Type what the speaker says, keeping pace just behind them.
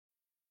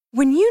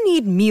When you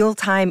need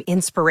mealtime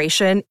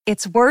inspiration,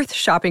 it's worth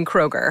shopping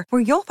Kroger,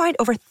 where you'll find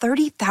over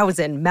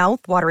 30,000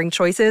 mouth-watering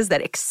choices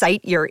that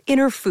excite your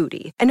inner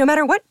foodie. And no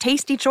matter what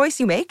tasty choice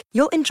you make,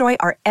 you'll enjoy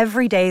our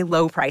everyday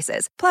low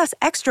prices, plus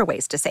extra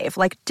ways to save,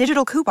 like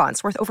digital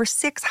coupons worth over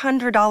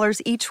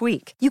 $600 each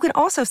week. You can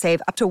also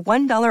save up to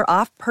 $1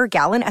 off per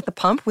gallon at the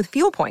pump with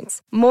fuel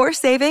points. More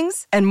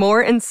savings and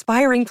more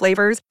inspiring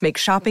flavors make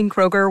shopping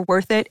Kroger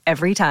worth it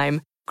every time.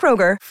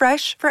 Kroger,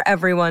 fresh for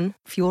everyone.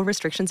 Fuel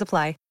restrictions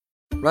apply.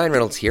 Ryan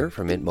Reynolds here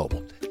from Mint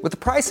Mobile. With the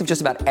price of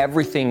just about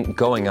everything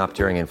going up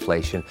during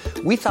inflation,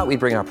 we thought we'd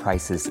bring our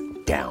prices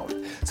down.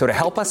 So to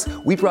help us,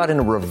 we brought in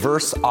a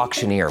reverse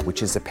auctioneer,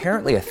 which is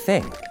apparently a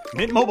thing.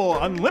 Mint Mobile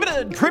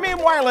Unlimited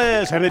Premium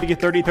Wireless. How to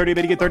get 30, 30,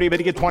 bit to get 30, bit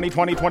to get 20,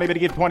 20, 20, bit to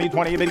get 20,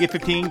 20, bit to get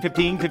 15,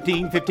 15,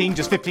 15, 15,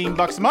 just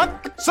 $15 a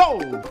month?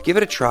 Sold! Give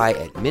it a try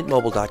at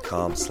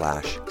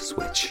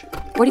mintmobile.com/switch.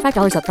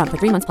 $45 up front for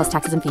 3 months plus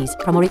taxes and fees.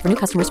 Promo rate for new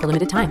customers for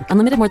limited time.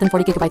 Unlimited more than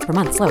 40 gigabytes per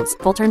month. Slows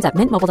full terms at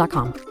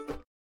mintmobile.com.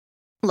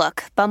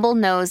 Look, Bumble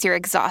knows you're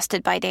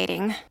exhausted by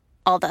dating.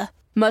 All the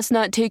must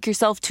not take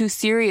yourself too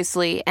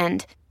seriously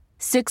and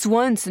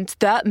 6'1" since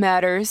that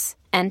matters.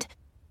 And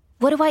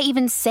what do I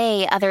even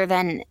say other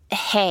than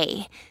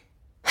hey?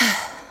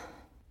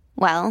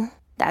 Well,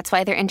 that's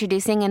why they're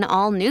introducing an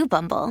all-new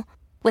Bumble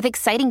with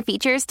exciting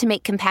features to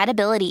make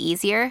compatibility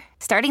easier,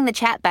 starting the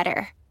chat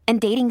better, and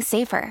dating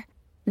safer.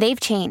 They've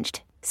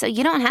changed, so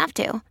you don't have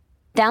to.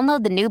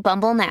 Download the new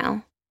Bumble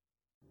now.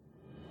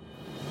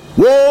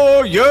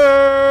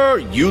 Warrior!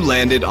 You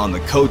landed on the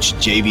Coach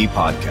JV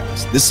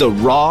podcast. This is a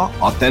raw,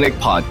 authentic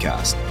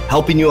podcast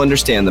helping you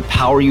understand the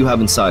power you have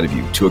inside of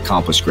you to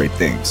accomplish great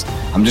things.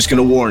 I'm just going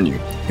to warn you,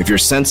 if you're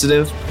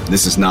sensitive,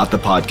 this is not the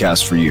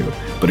podcast for you.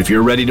 But if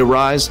you're ready to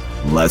rise,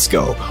 let's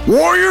go.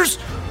 Warriors,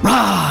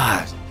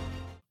 rise!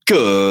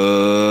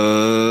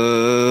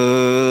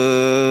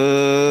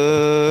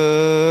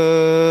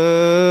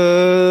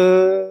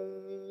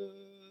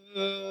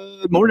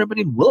 Good morning,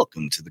 everybody, and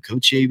welcome to the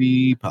Coach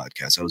JV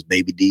podcast. I was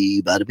Baby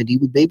D, Vitamin D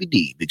with Baby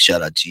D. Big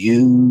shout out to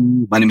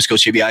you. My name is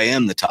Coach JV. I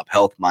am the top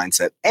health,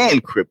 mindset,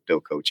 and crypto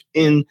coach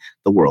in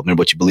the world. And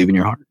what you believe in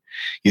your heart,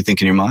 you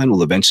think in your mind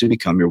will eventually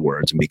become your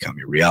words and become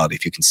your reality.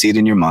 If you can see it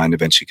in your mind,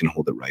 eventually you can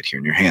hold it right here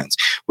in your hands.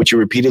 What you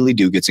repeatedly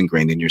do gets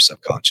ingrained in your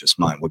subconscious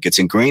mind. What gets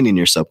ingrained in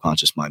your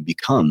subconscious mind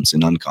becomes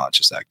an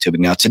unconscious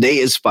activity. Now, today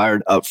is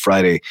Fired Up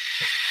Friday,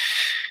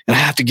 and I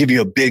have to give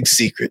you a big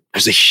secret.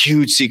 There's a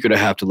huge secret I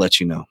have to let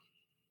you know.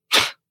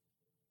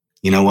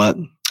 You know what?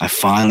 I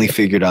finally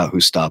figured out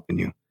who's stopping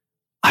you.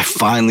 I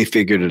finally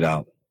figured it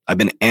out. I've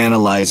been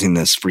analyzing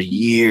this for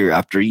year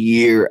after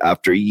year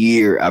after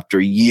year after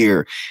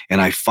year.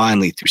 And I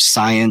finally, through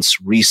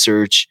science,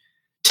 research,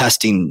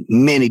 testing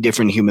many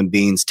different human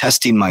beings,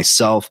 testing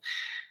myself,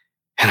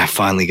 and I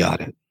finally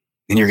got it.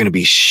 And you're going to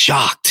be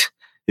shocked.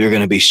 You're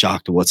going to be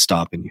shocked at what's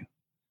stopping you.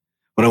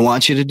 What I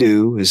want you to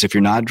do is, if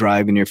you're not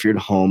driving or if you're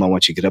at home, I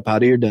want you to get up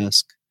out of your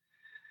desk.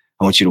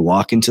 I want you to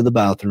walk into the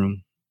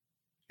bathroom.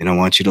 And I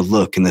want you to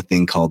look in the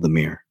thing called the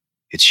mirror.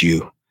 It's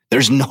you.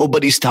 There's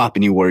nobody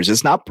stopping you, warriors.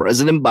 It's not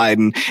President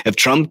Biden. If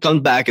Trump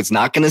comes back, it's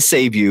not going to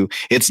save you.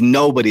 It's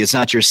nobody. It's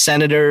not your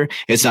senator.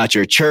 It's not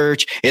your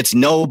church. It's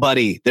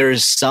nobody. There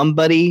is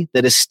somebody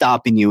that is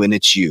stopping you, and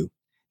it's you.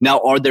 Now,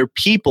 are there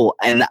people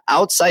and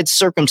outside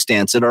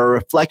circumstance that are a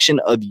reflection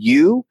of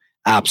you?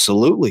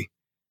 Absolutely.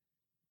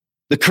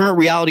 The current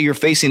reality you're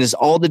facing is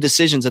all the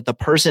decisions that the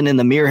person in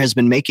the mirror has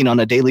been making on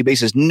a daily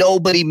basis.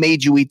 Nobody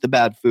made you eat the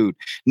bad food.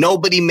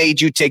 Nobody made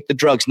you take the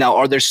drugs. Now,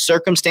 are there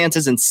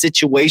circumstances and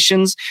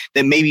situations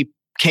that maybe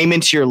came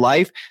into your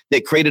life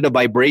that created a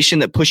vibration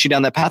that pushed you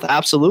down that path?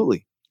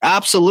 Absolutely.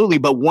 Absolutely.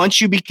 But once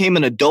you became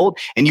an adult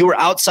and you were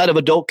outside of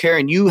adult care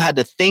and you had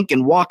to think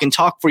and walk and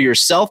talk for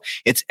yourself,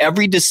 it's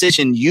every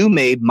decision you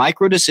made,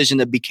 micro decision,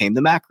 that became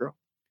the macro.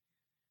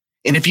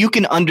 And if you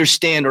can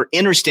understand or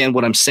understand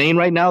what I'm saying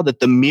right now,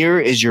 that the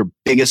mirror is your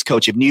biggest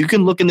coach. If you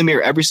can look in the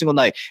mirror every single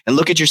night and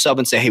look at yourself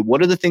and say, hey,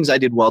 what are the things I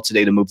did well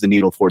today to move the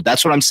needle forward?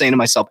 That's what I'm saying to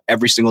myself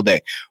every single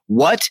day.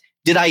 What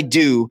did I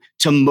do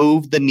to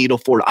move the needle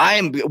forward?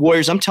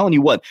 Warriors, I'm telling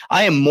you what,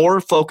 I am more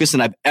focused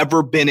than I've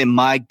ever been in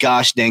my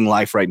gosh dang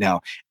life right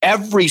now.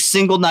 Every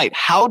single night,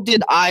 how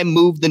did I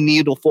move the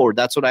needle forward?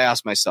 That's what I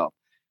ask myself.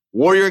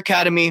 Warrior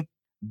Academy,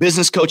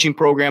 business coaching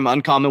program,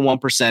 Uncommon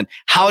 1%.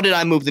 How did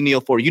I move the needle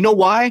forward? You know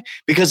why?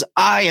 Because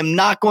I am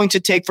not going to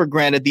take for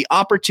granted the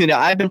opportunity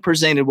I've been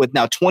presented with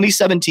now.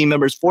 27 team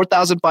members,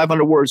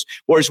 4,500 warriors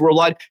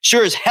worldwide.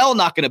 Sure as hell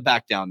not going to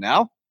back down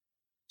now.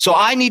 So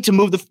I need to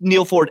move the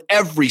needle forward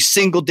every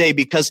single day,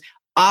 because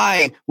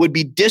I would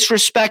be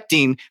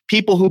disrespecting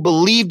people who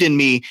believed in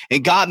me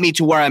and got me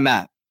to where I'm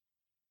at.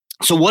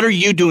 So what are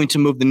you doing to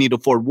move the needle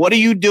forward? What are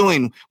you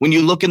doing when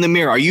you look in the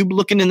mirror? Are you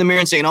looking in the mirror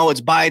and saying, oh, it's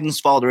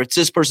Biden's fault or it's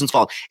this person's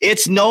fault?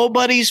 It's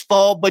nobody's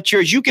fault but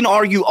yours. You can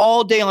argue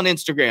all day on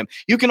Instagram.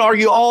 You can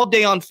argue all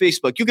day on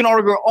Facebook. You can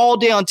argue all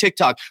day on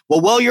TikTok.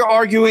 Well, while you're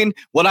arguing,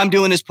 what I'm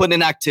doing is putting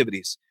in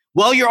activities.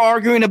 While you're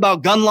arguing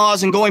about gun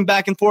laws and going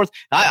back and forth,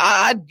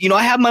 I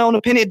have my own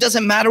opinion. It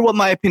doesn't matter what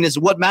my opinion is.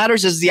 What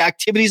matters is the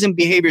activities and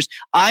behaviors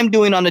I'm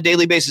doing on a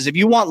daily basis. If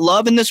you want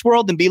love in this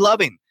world, then be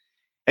loving.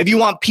 If you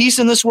want peace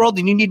in this world,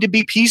 then you need to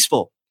be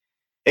peaceful.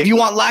 If you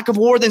want lack of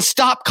war, then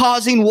stop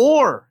causing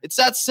war. It's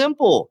that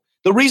simple.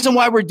 The reason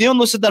why we're dealing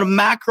with it at a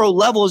macro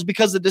level is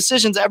because the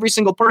decisions every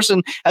single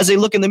person, as they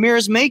look in the mirror,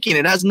 is making.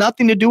 It has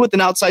nothing to do with an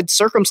outside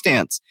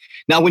circumstance.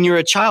 Now, when you're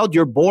a child,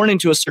 you're born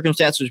into a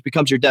circumstance which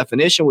becomes your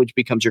definition, which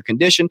becomes your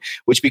condition,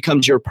 which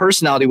becomes your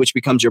personality, which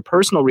becomes your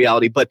personal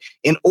reality. But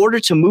in order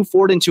to move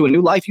forward into a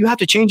new life, you have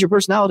to change your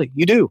personality.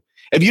 You do.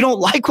 If you don't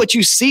like what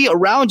you see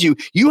around you,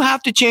 you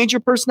have to change your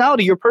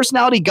personality. Your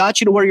personality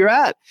got you to where you're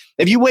at.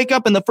 If you wake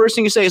up and the first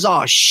thing you say is,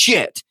 oh,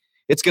 shit,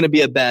 it's going to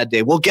be a bad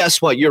day. Well,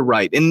 guess what? You're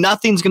right. And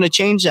nothing's going to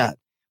change that.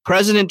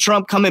 President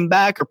Trump coming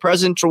back, or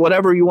President or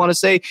whatever you want to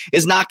say,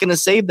 is not going to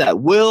save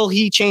that. Will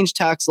he change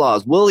tax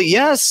laws? Will he?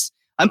 Yes.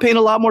 I'm paying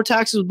a lot more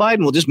taxes with Biden.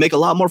 We'll just make a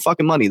lot more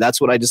fucking money. That's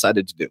what I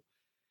decided to do.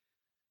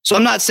 So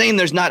I'm not saying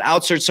there's not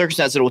outside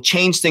circumstances that will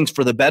change things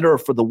for the better or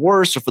for the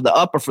worse or for the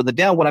up or for the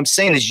down. What I'm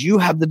saying is you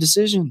have the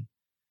decision.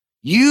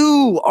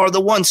 You are the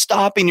one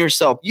stopping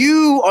yourself.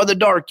 You are the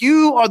dark.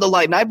 You are the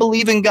light. And I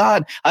believe in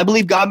God. I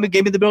believe God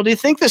gave me the ability to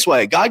think this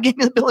way. God gave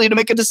me the ability to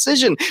make a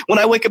decision. When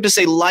I wake up to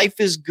say, life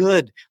is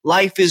good.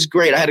 Life is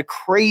great. I had a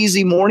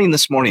crazy morning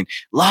this morning.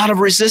 A lot of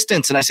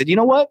resistance. And I said, you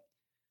know what?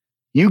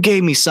 You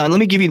gave me, son. Let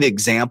me give you the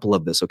example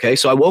of this. Okay.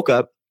 So I woke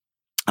up.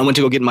 I went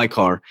to go get in my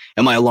car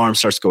and my alarm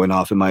starts going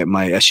off in my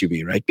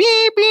SUV, right?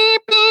 Beep,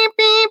 beep, beep,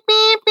 beep,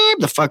 beep, beep.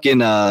 The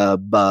fucking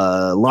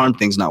alarm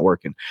thing's not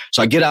working.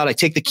 So I get out, I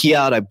take the key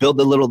out, I build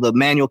the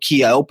manual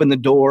key, I open the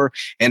door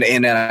and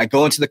I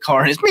go into the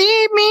car and it's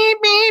beep, beep,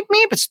 beep,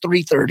 beep. It's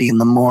 3:30 in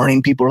the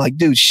morning. People are like,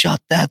 dude, shut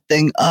that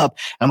thing up.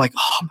 And I'm like,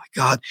 oh my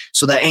God.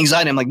 So that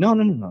anxiety, I'm like,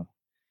 no.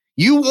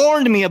 You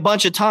warned me a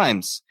bunch of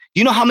times.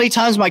 You know how many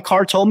times my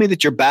car told me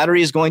that your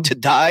battery is going to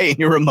die in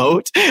your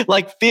remote?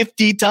 Like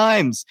 50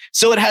 times.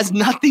 So it has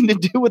nothing to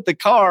do with the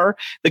car.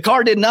 The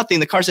car did nothing.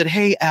 The car said,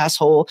 hey,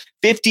 asshole,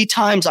 50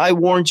 times I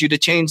warned you to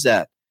change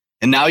that.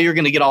 And now you're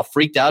going to get all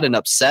freaked out and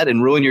upset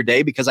and ruin your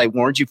day because I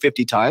warned you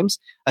 50 times.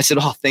 I said,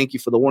 oh, thank you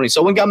for the warning.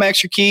 So when I got my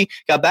extra key,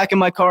 got back in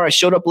my car, I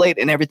showed up late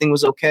and everything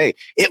was okay.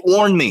 It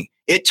warned me.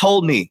 It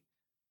told me.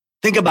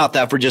 Think about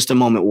that for just a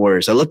moment,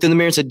 warriors. I looked in the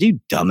mirror and said, dude,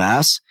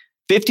 dumbass.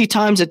 50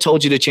 times it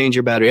told you to change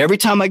your battery. Every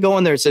time I go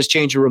in there, it says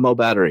change your remote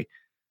battery.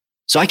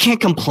 So I can't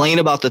complain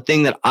about the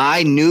thing that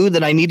I knew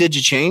that I needed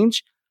to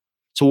change.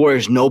 So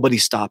warriors,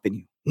 nobody's stopping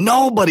you.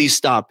 Nobody's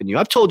stopping you.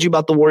 I've told you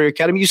about the Warrior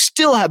Academy. You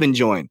still haven't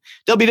joined.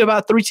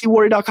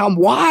 www.3twarrior.com.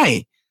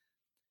 Why?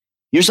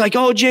 You're just like,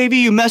 oh, JV,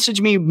 you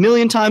messaged me a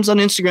million times on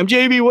Instagram.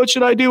 JV, what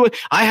should I do?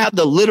 I have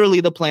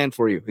literally the plan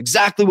for you.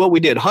 Exactly what we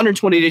did.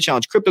 120-day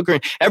challenge,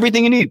 cryptocurrency,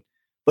 everything you need.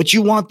 But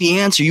you want the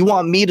answer. You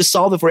want me to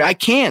solve it for you. I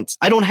can't.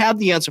 I don't have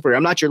the answer for you.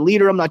 I'm not your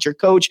leader. I'm not your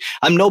coach.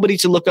 I'm nobody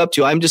to look up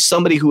to. I'm just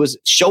somebody who is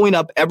showing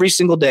up every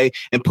single day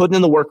and putting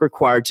in the work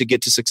required to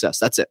get to success.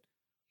 That's it.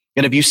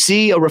 And if you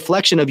see a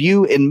reflection of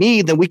you and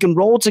me, then we can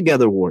roll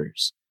together,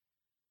 warriors.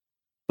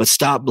 But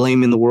stop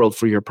blaming the world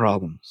for your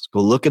problems.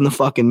 Go look in the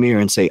fucking mirror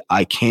and say,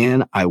 I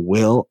can, I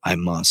will, I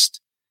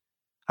must.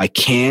 I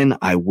can,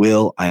 I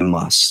will, I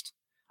must.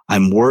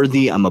 I'm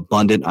worthy, I'm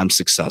abundant, I'm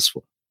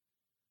successful.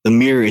 The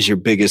mirror is your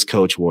biggest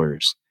coach,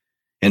 warriors.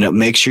 And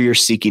make sure you're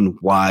seeking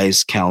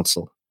wise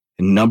counsel.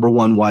 And number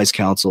one wise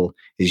counsel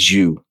is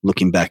you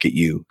looking back at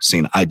you,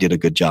 saying, I did a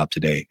good job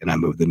today and I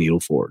moved the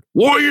needle forward.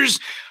 Warriors,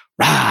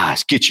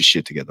 rise, get your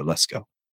shit together. Let's go.